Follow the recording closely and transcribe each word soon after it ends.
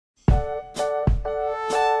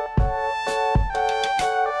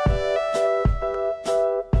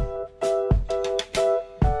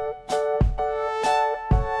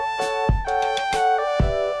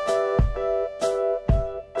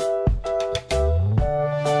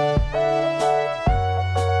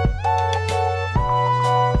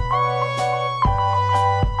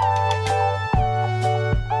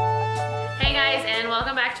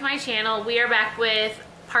channel. We are back with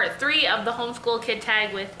part 3 of the Homeschool Kid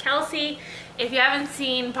Tag with Kelsie. If you haven't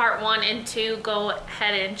seen part 1 and 2, go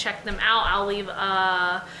ahead and check them out. I'll leave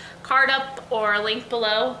a card up or a link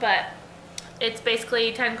below, but it's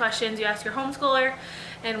basically 10 questions you ask your homeschooler,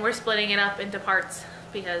 and we're splitting it up into parts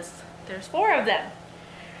because there's 4 of them.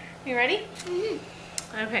 You ready?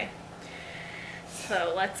 Mm-hmm. Okay.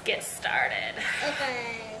 So let's get started.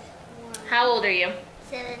 Okay. How old are you?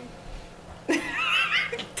 7.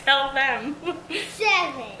 Tell them.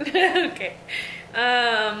 7. Okay.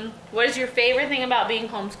 What is your favorite thing about being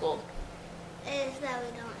homeschooled? Is that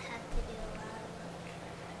we don't have to do a lot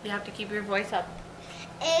of You have to keep your voice up.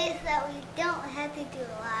 Is that we don't have to do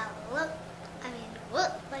a lot of work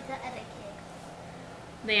like the other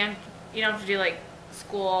kids. You don't have to do like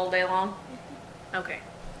school all day long? Mm-hmm. Okay.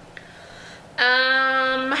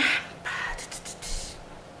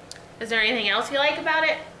 Is there anything else you like about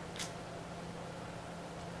it?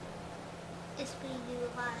 It's we do a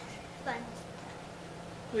lot of fun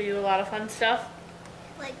stuff. We do a lot of fun stuff.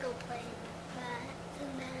 Like go play in the grass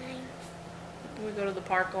sometimes. We go to the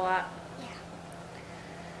park a lot. Yeah.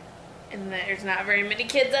 And there's not very many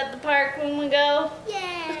kids at the park when we go.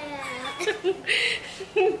 Yeah.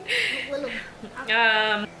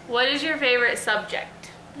 What is your favorite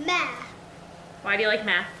subject? Math. Why do you like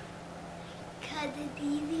math? Cause it's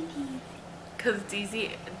easy peasy. Because it's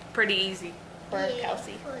easy, pretty easy for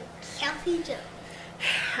Kelsie. For Kelsie Joe.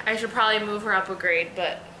 I should probably move her up a grade,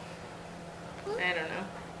 but I don't know.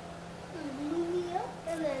 Move me up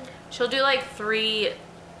and then. She'll do like 3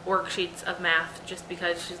 worksheets of math just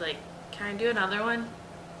because she's like, can I do another one?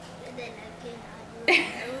 And then again, can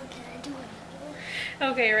I do another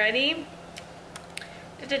one? Okay, ready?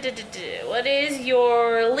 What is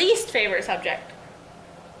your least favorite subject?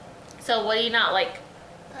 So what do you not like?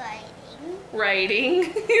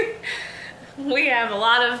 Writing. We have a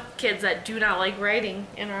lot of kids that do not like writing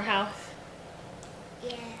in our house.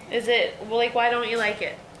 Yeah. Is it, like, why don't you like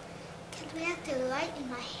it? Because we have to write and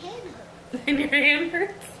my hand hurts. And your hand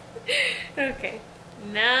hurts? Okay.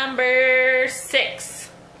 Number 6.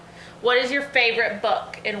 What is your favorite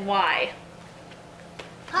book and why?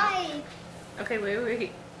 Hi. Okay,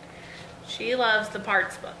 wait. She loves the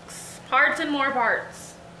parts books. Parts and more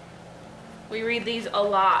parts. We read these a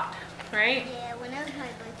lot, right? Yeah, whenever my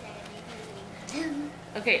birthday, I read them.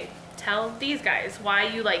 Okay, tell these guys why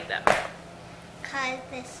you like them. Because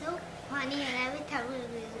they're so funny, and every time we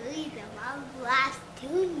read them, I laugh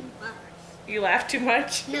too much. You laugh too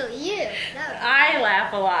much? No, you. No. I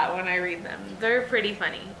laugh a lot when I read them. They're pretty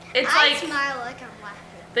funny. It's I like smile like I'm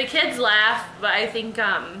laughing. the kids laugh, but I think You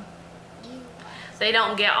laugh. they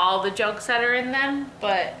don't get all the jokes that are in them,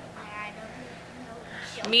 but I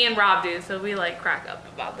don't know. me and Rob do, so we like crack up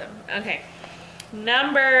about them. Okay.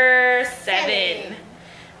 Number 7.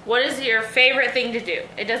 What is your favorite thing to do?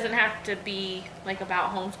 It doesn't have to be like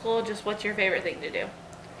about homeschool, just what's your favorite thing to do?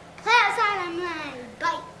 Play outside on my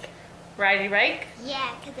bike. Ride your bike?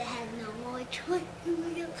 Yeah, because it has no more training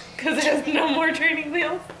wheels. Because it has no more training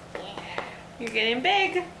wheels? Yeah. You're getting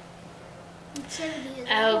big. Okay. Okay.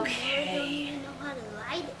 I don't even know how to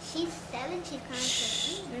ride it. She's 7, she's kind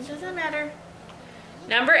of It doesn't matter.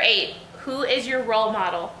 Number 8. Who is your role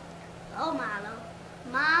model? Role model.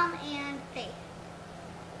 Mom and Faith.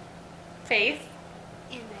 Faith?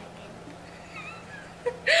 And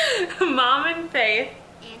Megan. Mom and Faith.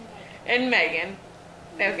 And Megan. And Megan.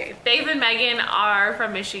 Okay. Faith and Megan are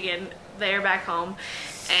from Michigan. They're back home.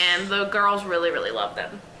 And the girls really, really love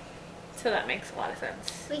them. So that makes a lot of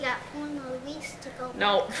sense. We got 4 more weeks to go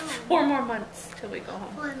No, back home. 4 more months till we go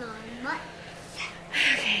home. 4 more months.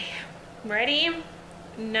 Okay. Ready?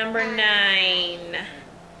 Number 9.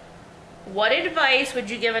 What advice would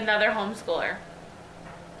you give another homeschooler?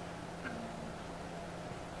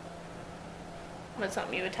 What's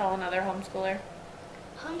something you would tell another homeschooler?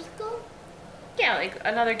 Homeschool? Yeah, like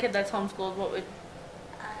another kid that's homeschooled, what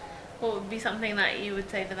would be something that you would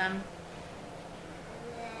say to them?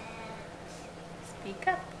 Speak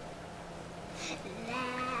up.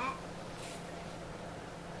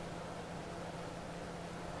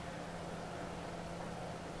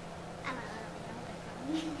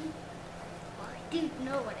 Well, I do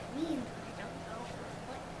know what it means, but I don't know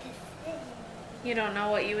what to say. You don't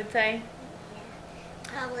know what you would say?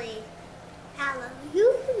 Yeah. Probably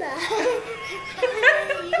hallelujah.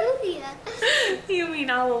 Hallelujah. You mean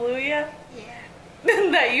hallelujah?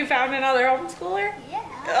 Yeah. That you found another homeschooler? Yeah.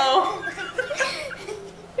 Oh.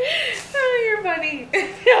 Oh, you're funny.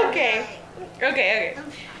 Okay.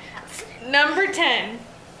 Number 10.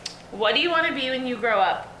 What do you want to be when you grow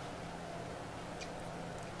up?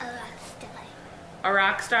 A rock star. A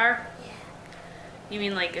rock star? Yeah. You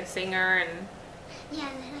mean like a singer and... Yeah,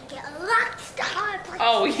 and then I get a rock star.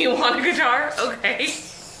 Oh, you want a guitar? Okay.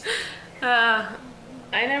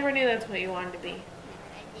 I never knew that's what you wanted to be.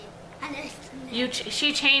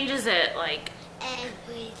 She changes it like...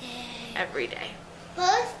 Every day.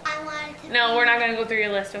 First, I wanted to No, we're not going to go through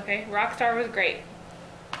your list, okay? Rockstar was great.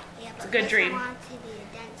 Yeah, it's a good dream. I wanted to be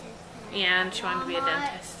a dentist. Yeah, and she wanted to be a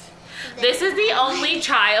dentist. This is the only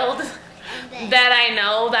child that I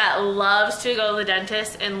know that loves to go to the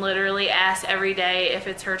dentist and literally asks every day if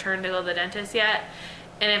it's her turn to go to the dentist yet.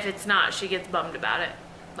 And if it's not, she gets bummed about it.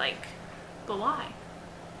 Like, but why?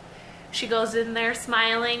 She goes in there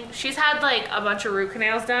smiling. She's had like a bunch of root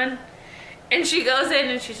canals done. And she goes in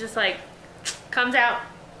and she's just like, comes out.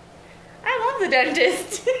 I love the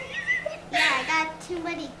dentist. Yeah, I got too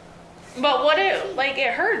many. But what it, like,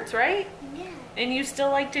 it hurts, right? Yeah. And you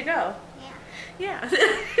still like to go. Yeah.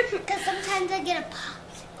 Because sometimes I get a pop.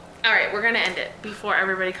 All right, we're going to end it before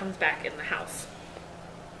everybody comes back in the house.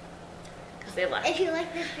 Because they left. If you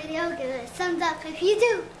like this video, give it a thumbs up if you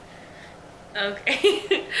do.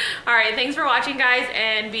 Okay. All right, thanks for watching, guys,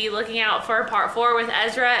 and be looking out for part 4 with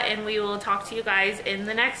Ezra, and we will talk to you guys in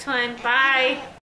the next one. Bye.